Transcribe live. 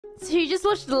She just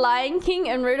watched The Lion King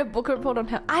and wrote a book report on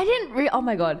Hamlet. Oh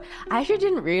my god. I actually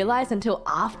didn't realize until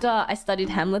after I studied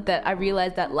Hamlet that I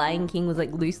realized that Lion King was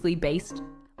like loosely based.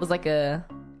 Was like a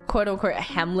quote unquote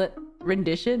Hamlet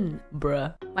rendition.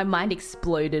 Bruh. My mind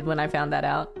exploded when I found that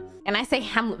out. And I say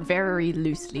Hamlet very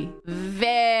loosely.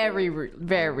 Very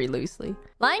loosely.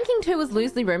 Lion King 2 was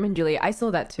loosely Romeo and Juliet. I saw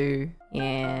that too.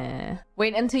 Yeah.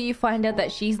 Wait until you find out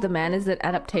that She's the Man is an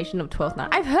adaptation of 12th Night.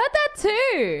 I've heard that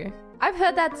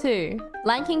too.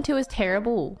 Lion King 2 is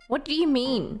terrible. What do you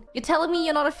mean? You're telling me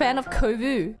you're not a fan of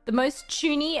𝗀𝗃𝗃𝗀, the most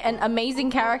toony and amazing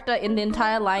character in the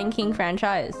entire Lion King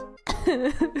franchise.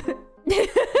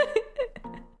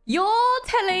 You're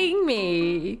telling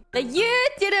me that you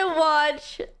didn't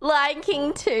watch Lion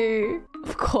King 2.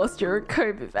 Of course you're a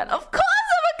𝗀𝗃𝗃𝗀 fan. Of course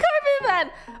I'm a 𝗀𝗃𝗃𝗀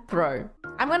fan. Bro,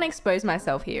 I'm gonna expose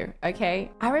myself here,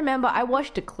 okay? I remember I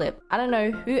watched a clip. I don't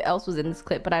know who else was in this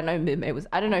clip, but I know Mumei was.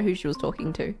 I don't know who she was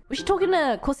talking to. Was she talking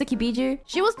to Koseki Bijou?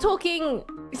 She was talking...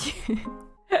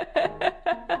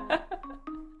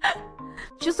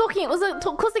 She was talking, it was a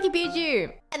Koseki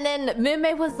Bijou. And then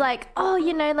Mumei was like, oh,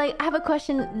 you know, like, I have a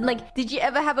question. Like, did you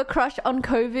ever have a crush on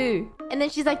𝗀𝗃𝗃𝗀? And then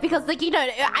she's like, because, like, you know,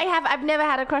 I've never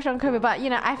had a crush on 𝗀𝗃𝗃𝗀, but, you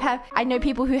know, I know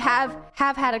people who have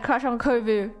had a crush on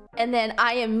𝗀𝗃𝗃𝗀. And then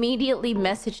I immediately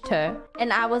messaged her.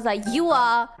 And I was like, you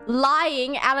are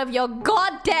lying out of your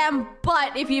goddamn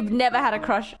butt if you've never had a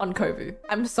crush on 𝗀𝗃𝗃𝗀.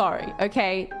 I'm sorry,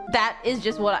 okay? That is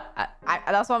just what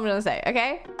that's what I'm gonna say,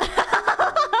 okay?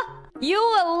 You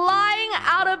are lying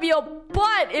out of your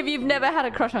butt if you've never had a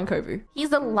crush on 𝗀𝗃𝗃𝗀.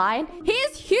 He's a lion. He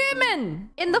is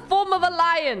human in the form of a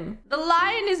lion. The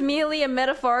lion is merely a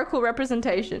metaphorical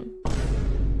representation.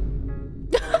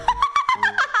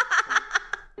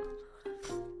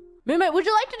 Mumei, would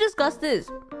you like to discuss this?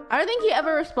 I don't think you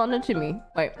ever responded to me.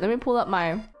 Wait, let me pull up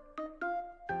my...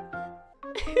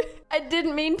 I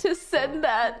didn't mean to send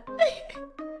that.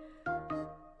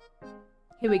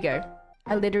 Here we go.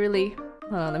 I literally...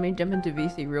 Hold on, let me jump into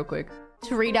VC real quick.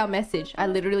 To read our message, I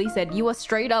literally said, you are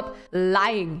straight up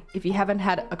lying if you haven't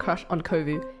had a crush on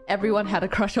𝗀𝗃𝗃𝗀. Everyone had a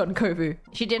crush on 𝗀𝗃𝗃𝗀.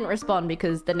 She didn't respond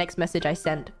because the next message I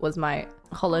sent was my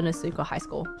hololive-EN high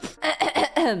school.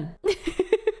 I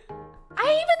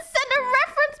even sent a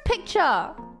reference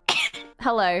picture.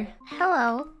 Hello.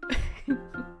 Hello.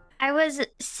 I was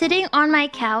sitting on my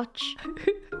couch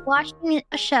watching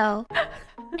a show.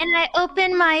 And I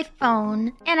open my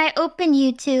phone, and I open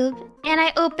YouTube, and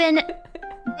I open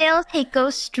Baelz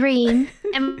Ch stream,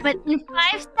 and within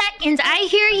 5 seconds, I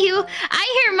hear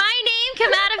my name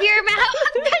come out of your mouth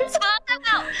and talk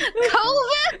about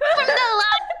COVID from the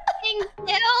last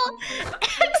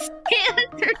hill.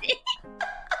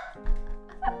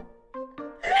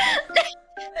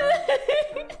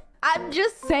 I'm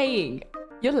just saying.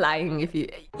 You're lying if you've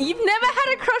never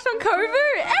had a crush on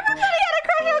𝗀𝗃𝗃𝗀. Everybody had a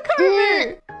crush on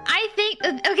𝗀𝗃𝗃𝗀. I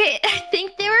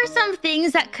think there were some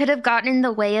things that could have gotten in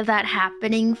the way of that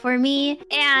happening for me.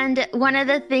 And one of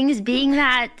the things being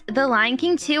that The Lion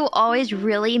King 2 always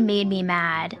really made me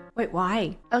mad. Wait,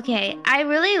 why? Okay, I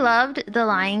really loved The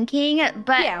Lion King,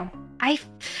 but yeah. I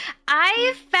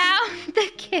found the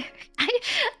character.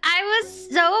 I was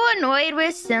so annoyed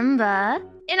with Simba.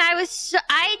 And I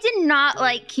did not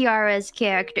like Kiara's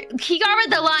character. Kiara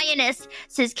the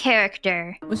lioness's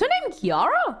character. Was her name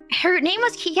Kiara? Her name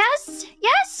was Yes.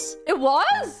 It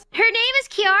was? Her name is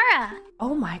Kiara.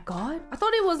 Oh my god. I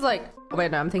thought it was like... Oh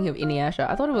wait, no, I'm thinking of Inuyasha.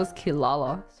 I thought it was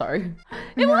Kilala. Sorry.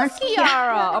 It was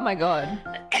Kiara. Oh my god.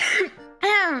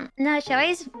 No, she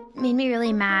always made me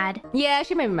really mad. Yeah,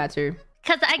 she made me mad too.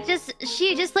 Cause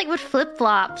she just like would flip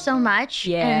flop so much.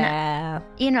 Yeah. And,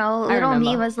 you know, little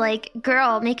me was like,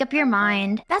 girl, make up your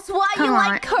mind. That's why you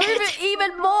like 𝗀𝗃𝗃𝗀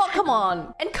even more. Come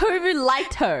on. And 𝗀𝗃𝗃𝗀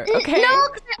liked her. Okay. No,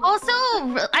 cause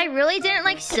I really didn't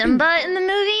like Simba in the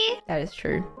movie. That is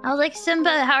true. I was like,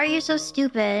 Simba, how are you so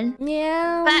stupid?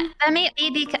 Yeah. But that made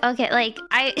me okay. Like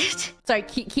Sorry,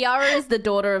 Kiara is the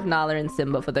daughter of Nala and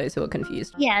Simba. For those who are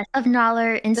confused. Yes, of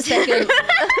Nala and Simba.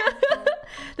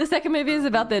 The second movie is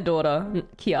about their daughter,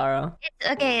 Kiara.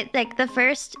 Okay, like the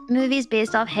first movie's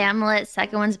based off Hamlet,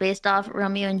 second one's based off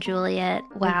Romeo and Juliet.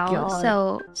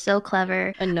 Wow, so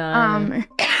clever. I know.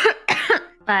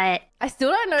 But I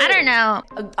still don't know. I don't know.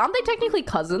 Aren't they technically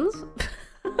cousins?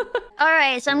 All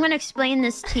right, so I'm gonna explain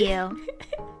this to you.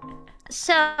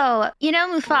 So, you know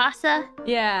Mufasa?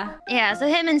 Yeah. Yeah, so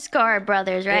him and Scar are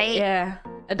brothers, right? Yeah.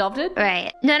 Adopted?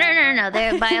 Right. No.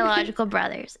 They're biological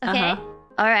brothers. Okay.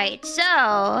 All right, so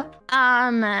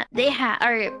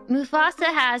Mufasa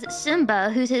has Simba,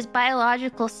 who's his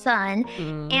biological son,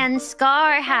 and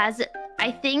Scar has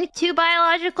I think, 2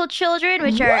 biological children,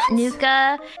 which are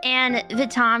Nuka and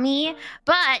Vitami.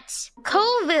 But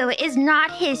𝗂𝗏 is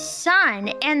not his son,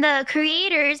 and the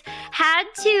creators had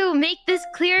to make this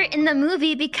clear in the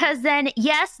movie because then,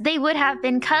 yes, they would have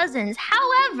been cousins.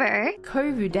 However,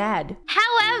 𝗂𝗏 dad.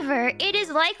 However, it is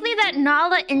likely that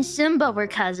Nala and Simba were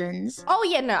cousins. Oh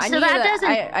yeah, no, I So knew that that.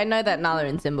 doesn't- I know that Nala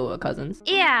and Simba were cousins.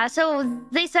 Yeah, so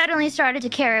they suddenly started to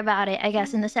care about it, I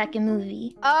guess, in the second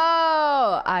movie.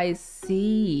 Oh, I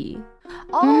see.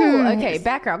 Oh, Mhm. okay.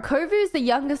 Background. 𝗂𝗏 is the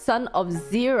youngest son of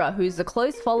𝗁, who's a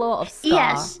close follower of Scar.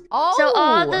 Yes. Oh. So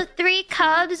all the 3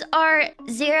 cubs are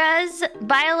𝗁's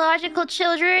biological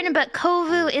children, but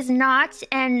𝗂𝗏 is not.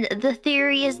 And the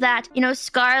theory is that, you know,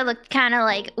 Scar looked kind of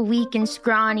like weak and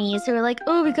scrawny. So we're like,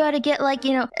 oh, we gotta get like,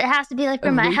 you know, it has to be like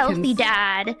from a Weak and healthy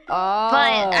dad. Oh.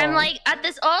 But I'm like, at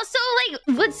this also,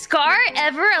 like, would Scar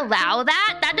ever allow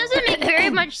that? That doesn't make very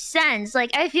much sense.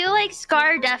 Like, I feel like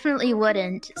Scar definitely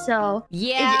wouldn't. So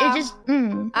Yeah. it just,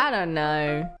 I don't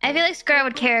know. I feel like Scar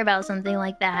would care about something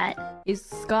like that. Is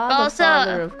Scar the Also-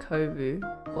 father of 𝗂𝗏?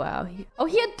 Wow.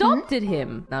 He adopted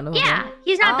him. None of Yeah, them.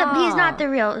 he's not the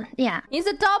real, yeah. He's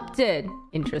adopted.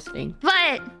 Interesting.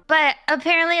 But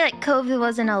apparently, like, 𝗂𝗏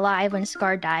wasn't alive when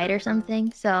Scar died or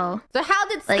something. So So how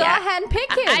did Scar Like,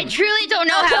 handpick him? I truly don't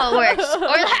know how it works, or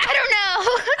I don't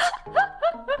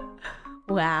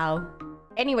know. Wow.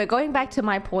 Anyway, going back to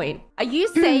my point. Are you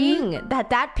saying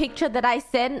that picture that I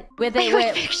sent where they Wait,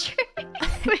 were... picture.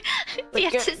 We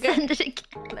have to send it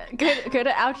again. Go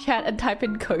to our chat and type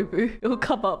in 𝗂𝗏. It'll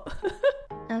come up.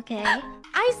 Okay.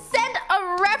 I sent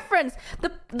a reference.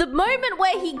 The moment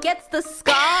where he gets the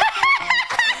scar.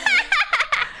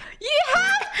 You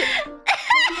have to.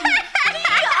 Do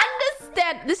you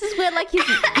understand? This is where like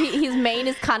his mane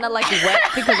is kind of like wet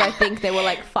because I think they were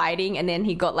like fighting and then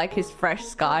he got like his fresh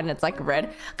scar and it's like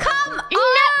red. Come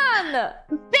on!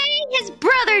 Bang, his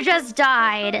brother just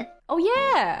died. Oh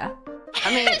yeah.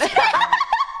 I mean,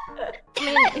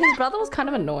 his brother was kind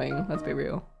of annoying. Let's be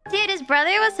real. Dude, his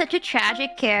brother was such a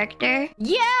tragic character.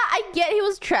 Yeah, I get he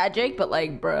was tragic, but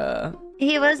like, bruh.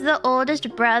 He was the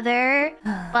oldest brother,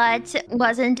 but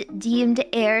wasn't deemed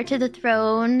heir to the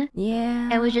throne. Yeah.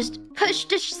 And was just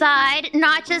pushed aside.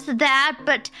 Not just that,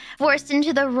 but forced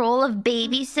into the role of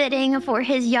babysitting for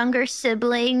his younger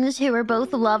siblings who were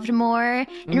both loved more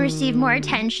and received more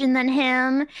attention than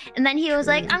him. And then he was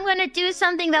like, I'm gonna do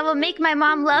something that will make my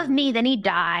mom love me. Then he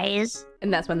dies.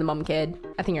 And that's when the mom cared.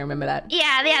 I think I remember that.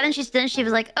 Yeah, then she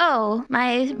was like, oh,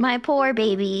 my poor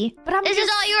baby. But this is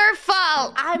all your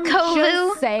fault, I'm 𝗂𝗏.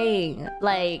 just saying,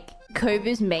 like,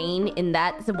 𝗂𝗏's mane in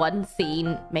that one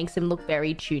scene makes him look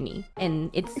very toony. And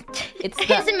it's his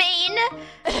mane.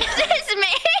 It's his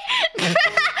mane.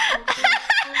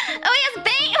 Oh, he has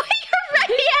bangs. Oh, you're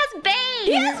right. He has bangs.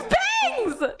 He has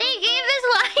bangs! They gave his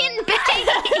lion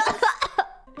bangs.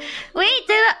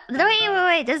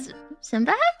 Wait, does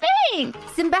Simba have bangs?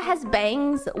 Simba has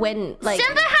bangs when, like...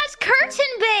 Simba has curtain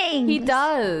bangs. He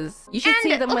does. You should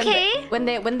see them okay. when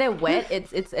they're wet.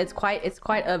 It's quite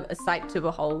a sight to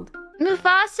behold.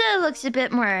 Mufasa looks a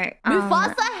bit more...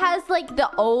 Mufasa has like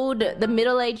the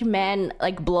middle-aged man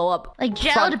like blow up, like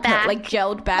gelled back,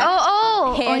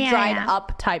 hair yeah, dried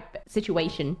up type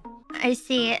situation. I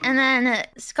see. And then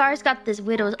Scar's got this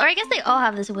widow's, or I guess they all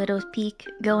have this widow's peak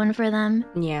going for them.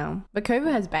 Yeah, but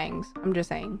𝗂𝗏 has bangs. I'm just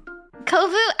saying.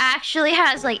 𝗂𝗏 actually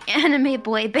has like anime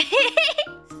boy bangs.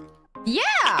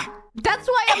 Yeah, that's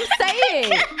why I'm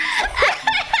saying.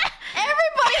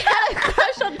 Everybody had a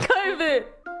crush on 𝗂𝗏.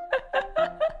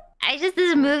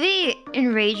 This movie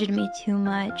enraged me too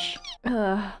much.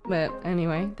 But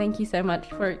anyway, thank you so much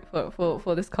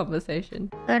for this conversation.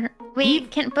 But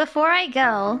wait, before I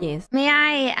go, yes,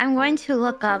 I'm going to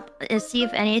look up and see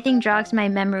if anything jogs my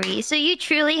memory. So you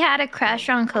truly had a crush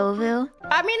on 𝗂𝗏?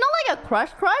 I mean, not like a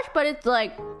crush, but it's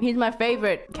like he's my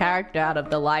favorite character out of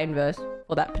the 𝗁verse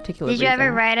for that particular reason. Did you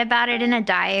ever write about it in a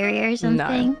diary or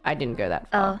something? No, I didn't go that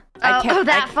far.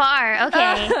 That far.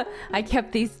 Okay. I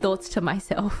kept these thoughts to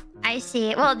myself. I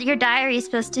see. Well, your diary is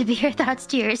supposed to be your thoughts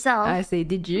to yourself. I see.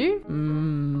 Did you?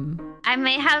 I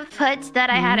may have put that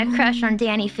I had a crush on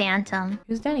Danny Phantom.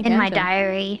 Who's Danny in Phantom? my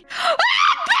diary.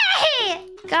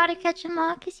 Gotta catch 'em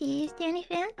all, 'cause he's Danny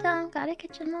Phantom. Gotta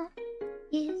catch 'em all.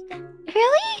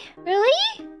 Really?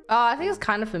 Really? Oh, I think it's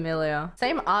kind of familiar.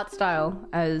 Same art style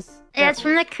as... Yeah, it's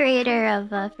from the creator of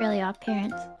Fairly Odd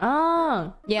Parents.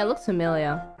 Oh, yeah, it looks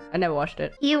familiar. I never watched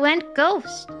it. He went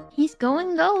ghost. He's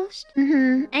going ghost.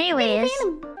 Anyways,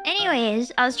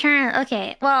 I was trying to...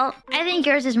 Okay, well, I think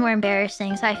yours is more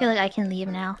embarrassing, so I feel like I can leave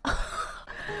now.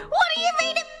 What do you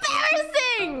mean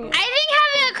embarrassing? I think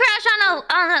having a crush on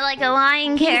a like a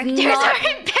lying character is more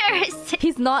embarrassing.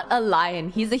 He's not a lion.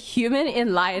 He's a human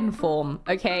in lion form.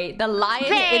 Okay, the lion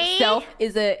Bae. itself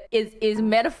is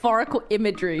metaphorical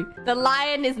imagery. The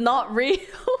lion is not real.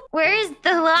 Where's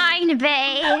the line,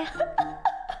 Bae?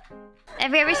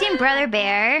 Have you ever seen Brother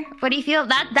Bear? What do you feel?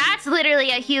 That's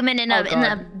literally a human in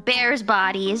a bear's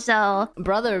body. So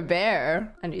Brother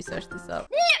Bear. I need to search this up.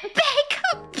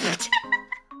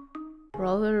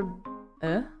 Brother.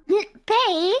 Bae.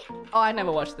 Oh, I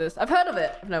never watched this. I've heard of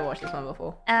it. I've never watched this one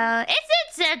before.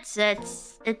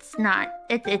 It's not.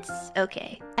 It's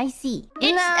okay. I see.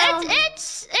 It's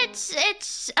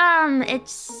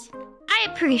I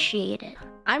appreciate it.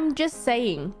 I'm just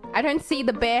saying. I don't see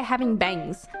the bear having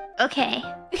bangs. Okay.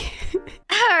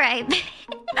 All right.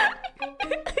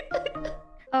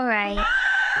 All right.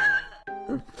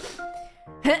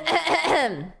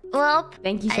 Well,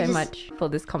 thank you so much for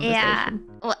this conversation. Yeah.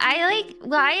 Well,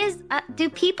 do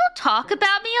people talk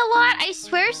about me a lot? I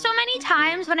swear so many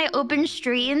times when I open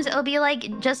streams, it'll be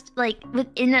like just like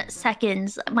within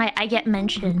seconds, I get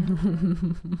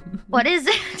mentioned. What is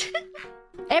it?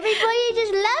 Everybody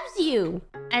just loves you.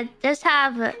 I just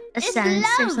have a sense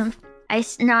or something.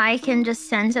 I can just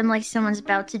sense I'm like someone's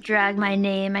about to drag my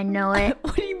name. I know it.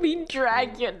 What do you mean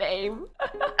drag your name?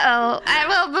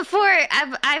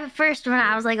 First when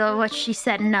I was like, oh, what's she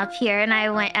setting up here? And I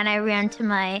went and I ran to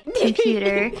my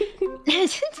computer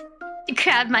to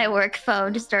grab my work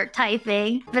phone to start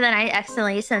typing. But then I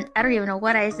accidentally sent, I don't even know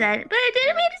what I said, but I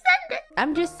didn't mean to send it.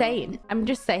 I'm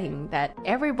just saying that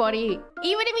everybody,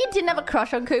 even if you didn't have a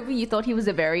crush on 𝗂𝗶, you thought he was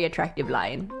a very attractive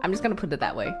lion. I'm just gonna put it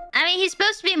that way. I mean, he's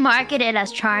supposed to be marketed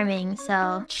as charming,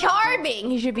 so...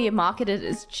 Charming! He should be marketed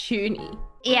as chuny.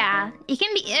 Yeah, he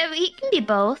can be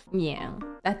both. Yeah,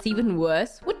 that's even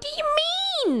worse. What do you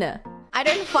mean? I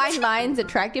don't find lions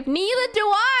attractive, neither do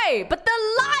I! But the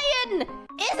lion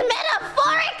is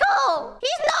metaphorical!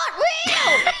 He's not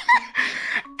real!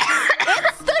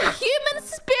 It's the human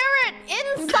spirit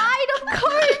inside of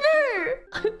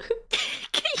𝗂𝗶!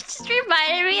 You just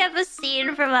reminded me of a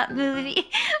scene from that movie.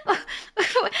 Wait,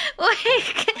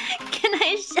 can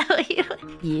I show you?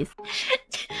 Yes.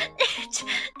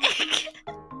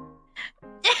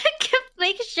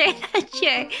 Make sure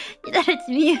that it's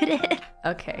muted.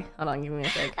 Okay, hold on, give me a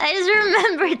sec. I just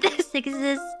remembered this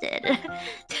existed.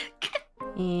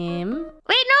 Wait, no,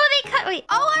 they cut. Wait.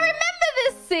 Oh, I remember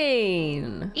this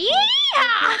scene. Yeah.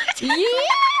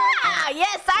 Yeah.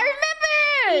 Yes, I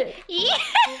remember. Yeah.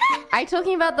 Are you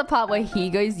talking about the part where he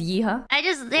goes yeehaw? I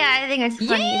think it's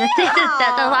funny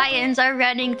that the lions are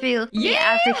running through the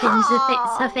African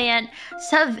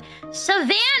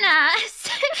savannah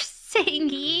saying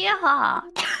yeehaw.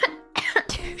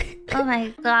 Oh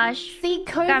my gosh. See,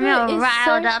 𝗂𝗶 got me all is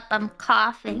riled so, up. I'm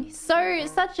coughing.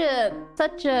 Such a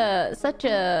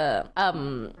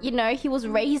you know, he was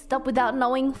raised up without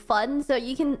knowing fun, so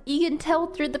you can tell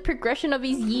through the progression of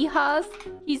his yeehaws.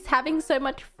 He's having so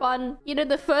much fun. You know,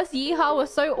 the first yeehaw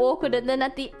was so awkward, and then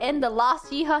at the end, the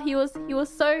last yeehaw, he was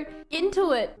so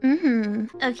into it.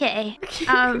 Okay.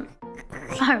 All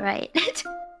right.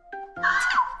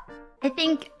 I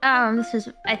think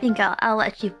I'll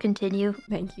let you continue.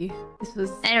 Thank you. This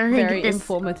was very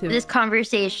informative. This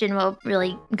conversation won't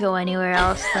really go anywhere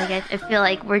else. Like I feel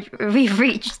like we've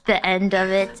reached the end of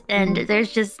it, and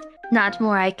there's just not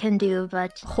more I can do.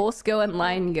 But horse girl and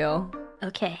lion girl.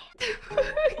 Okay.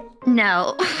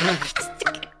 No.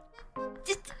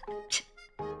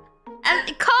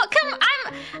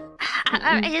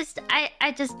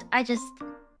 I just.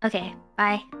 Okay.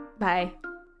 Bye. Bye.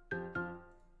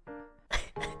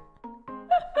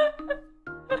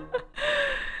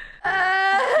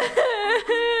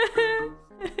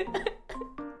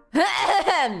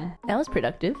 That was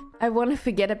productive. I want to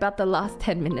forget about the last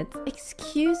 10 minutes.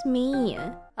 Excuse me.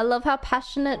 I love how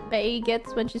passionate Bae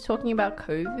gets when she's talking about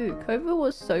𝗂𝗶. 𝗂𝗶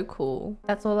was so cool.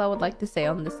 That's all I would like to say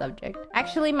on this subject.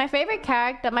 Actually, my favorite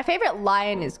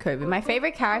lion is 𝗂𝗶. My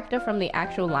favorite character from the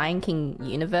actual Lion King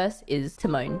universe is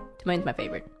Timon. Timon's my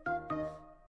favorite.